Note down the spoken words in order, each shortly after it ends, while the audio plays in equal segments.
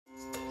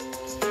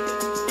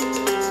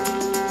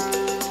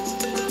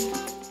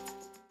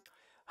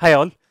Hi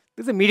all,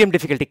 this is a medium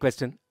difficulty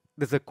question.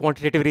 This is a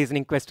quantitative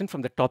reasoning question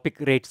from the topic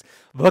rates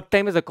work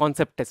time as a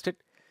concept tested.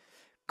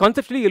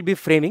 Conceptually, you'll be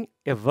framing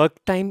a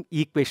work time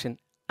equation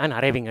and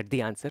arriving at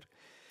the answer.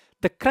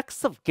 The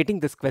crux of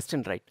getting this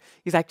question right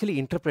is actually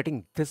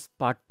interpreting this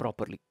part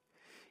properly.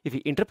 If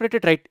you interpret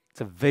it right, it's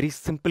a very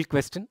simple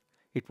question.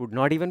 It would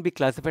not even be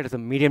classified as a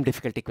medium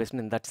difficulty question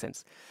in that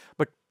sense.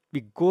 But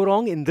we go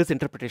wrong in this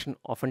interpretation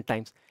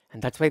oftentimes,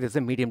 and that's why this is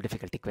a medium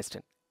difficulty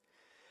question.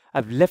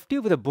 I've left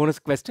you with a bonus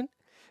question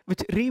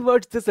which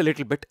rewords this a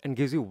little bit and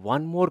gives you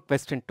one more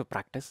question to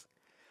practice.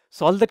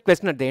 Solve that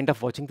question at the end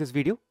of watching this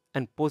video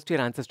and post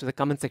your answers to the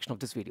comment section of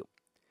this video.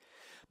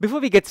 Before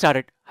we get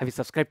started, have you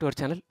subscribed to our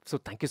channel? So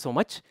thank you so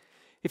much.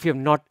 If you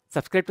have not,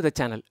 subscribe to the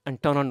channel and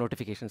turn on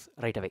notifications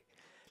right away.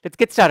 Let's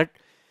get started.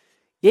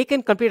 A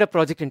can complete a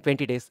project in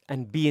 20 days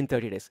and B in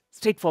 30 days.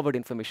 Straightforward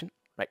information,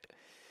 right?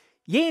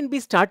 A and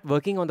B start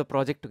working on the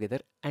project together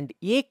and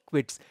A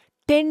quits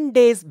 10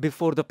 days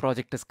before the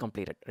project is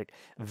completed, right?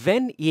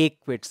 When A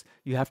quits,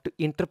 you have to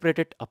interpret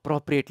it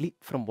appropriately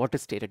from what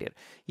is stated here.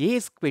 A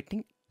is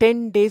quitting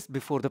 10 days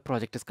before the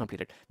project is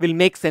completed. We'll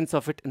make sense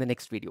of it in the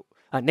next video.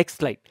 Next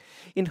slide.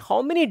 In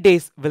how many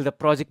days will the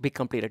project be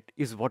completed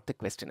is what the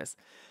question is.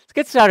 Let's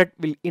get started.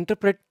 We'll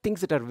interpret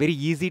things that are very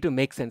easy to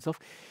make sense of.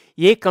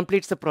 A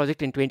completes the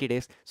project in 20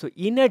 days. So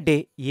in a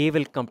day, A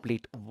will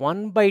complete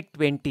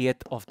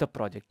 1/20th of the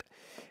project.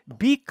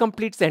 B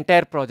completes the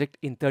entire project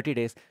in 30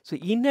 days. So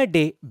in a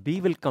day,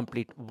 B will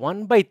complete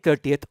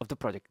 1/30th of the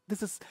project.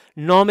 This is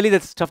normally the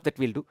stuff that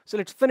we'll do. So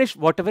let's finish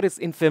whatever is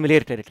in familiar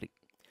territory.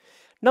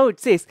 Now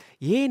it says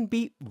A and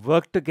B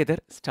work together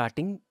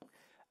starting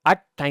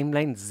at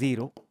timeline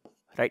 0,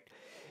 right?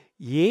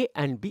 A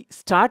and B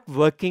start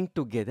working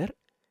together.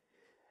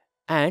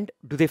 And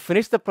do they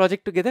finish the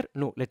project together?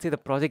 No, let's say the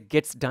project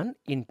gets done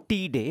in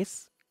T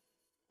days.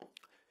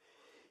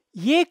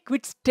 A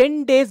quits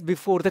 10 days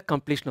before the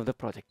completion of the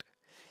project.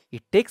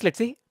 It takes, let's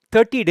say,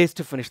 30 days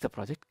to finish the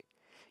project.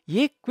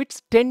 A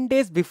quits 10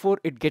 days before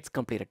it gets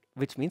completed,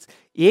 which means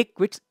A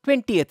quits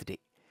 20th day.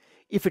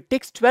 If it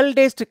takes 12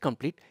 days to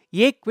complete,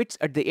 A quits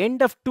at the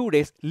end of 2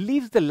 days,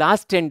 leaves the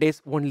last 10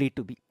 days only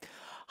to B.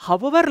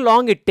 However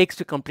long it takes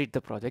to complete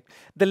the project,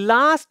 the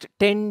last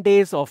 10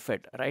 days of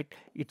it, right?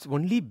 It's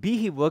only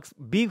B who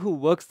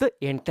works the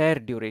entire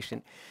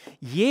duration.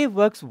 A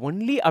works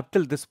only up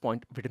till this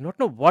point. We do not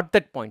know what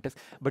that point is,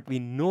 but we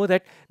know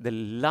that the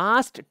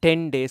last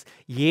 10 days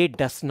A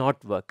does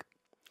not work.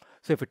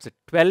 So if it's a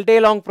 12-day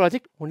long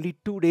project, only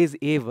 2 days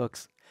A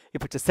works.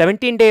 If it's a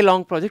 17-day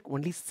long project,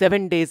 only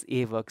 7 days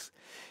A works.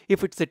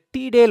 If it's a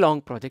T-day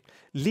long project,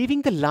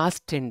 leaving the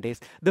last 10 days,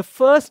 the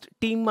first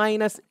T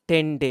minus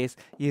 10 days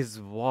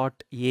is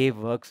what A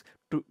works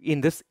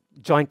in this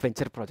joint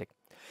venture project.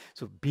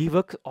 So B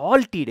works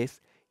all T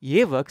days,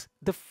 A works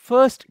the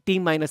first T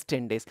minus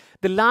 10 days.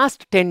 The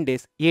last 10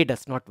 days, A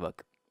does not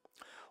work.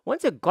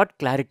 Once you got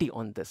clarity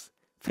on this,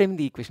 framing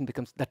the equation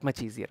becomes that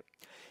much easier.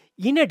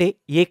 In a day,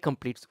 A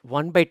completes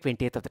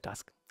 1/20th of the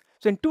task.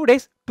 So in 2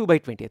 days,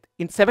 2/20th.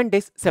 In 7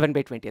 days,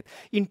 7/20th.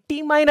 In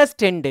T minus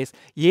 10 days,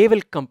 A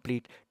will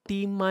complete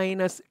T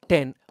minus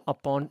 10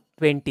 upon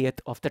 20th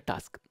of the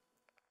task.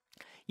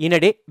 In a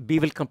day, B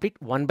will complete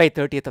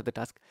 1/30th of the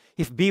task.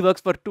 If B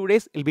works for 2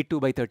 days, it'll be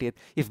 2/30th.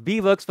 If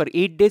B works for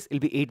 8 days,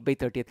 it'll be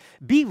 8/30th.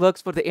 B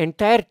works for the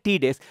entire T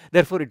days.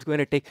 Therefore, it's going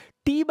to take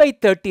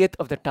T/30th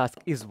of the task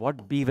is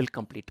what B will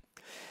complete.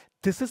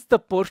 This is the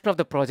portion of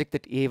the project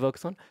that A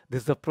works on.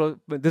 This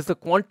is the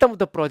quantum of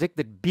the project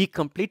that B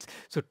completes.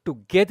 So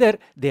together,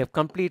 they have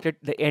completed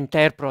the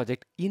entire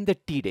project in the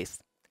T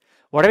days.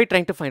 What are we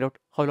trying to find out?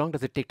 How long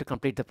does it take to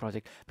complete the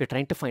project? We're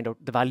trying to find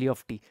out the value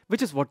of T,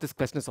 which is what this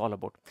question is all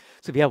about.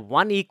 So we have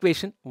one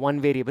equation,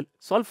 one variable.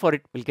 Solve for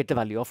it, we'll get the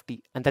value of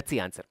T, and that's the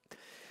answer.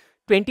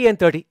 20 and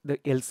 30, the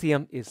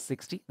LCM is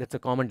 60. That's a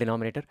common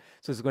denominator.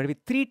 So it's going to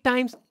be 3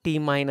 times T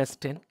minus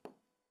 10.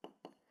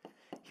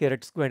 Here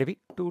it's going to be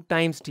 2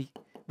 times T,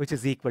 which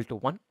is equal to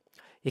 1.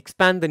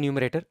 Expand the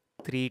numerator,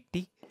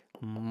 3T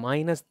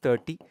minus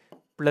 30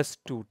 plus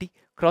 2T.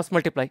 Cross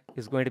multiply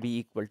is going to be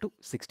equal to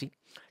 60.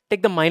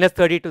 Take the minus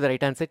 30 to the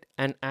right hand side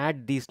and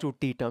add these two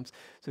T terms.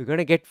 So we're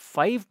going to get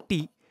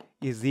 5T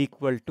is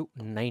equal to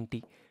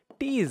 90.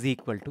 T is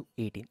equal to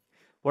 18.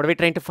 What are we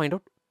trying to find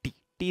out?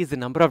 T is the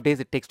number of days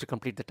it takes to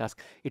complete the task.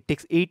 It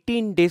takes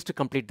 18 days to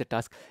complete the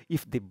task.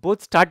 If they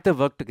both start the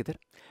work together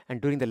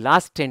and during the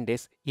last 10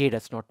 days, A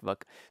does not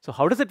work. So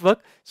how does it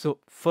work? So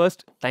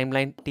first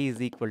timeline T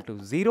is equal to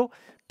 0.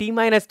 T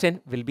minus 10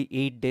 will be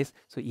 8 days.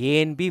 So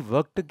A and B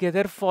work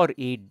together for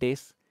 8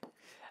 days.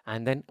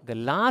 And then the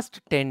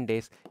last 10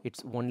 days,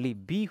 it's only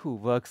B who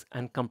works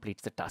and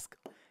completes the task.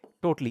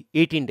 Totally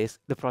 18 days,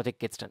 the project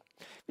gets done.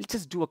 We'll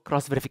just do a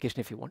cross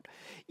verification if you want.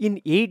 In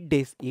 8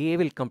 days, A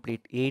will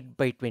complete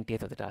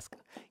 8/20th of the task.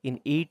 In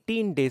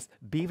 18 days,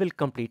 B will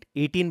complete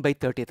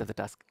 18/30th of the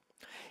task.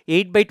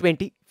 8 by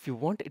 20, if you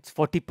want, it's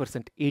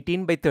 40%.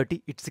 18 by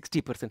 30, it's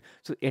 60%.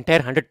 So entire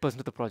 100%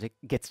 of the project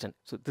gets done.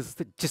 So this is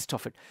the gist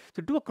of it.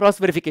 So do a cross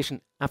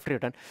verification after you're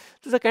done.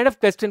 This is a kind of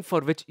question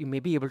for which you may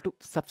be able to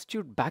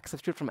substitute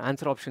from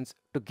answer options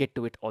to get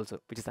to it also,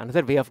 which is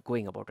another way of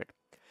going about it.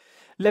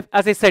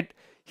 As I said,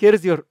 here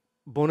is your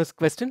bonus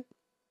question.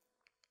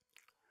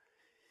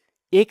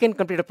 A can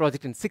complete a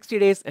project in 60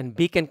 days and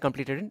B can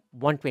complete it in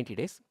 120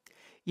 days.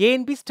 A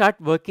and B start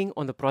working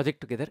on the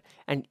project together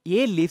and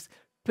A leaves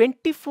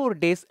 24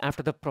 days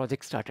after the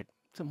project started.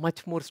 So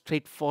much more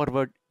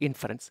straightforward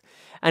inference.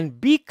 And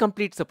B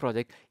completes the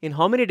project. In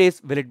how many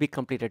days will it be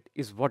completed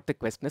is what the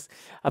question is.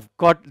 I've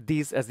got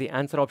these as the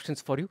answer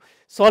options for you.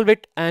 Solve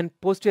it and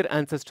post your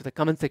answers to the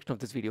comment section of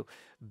this video.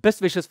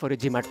 Best wishes for your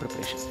GMAT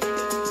preparation.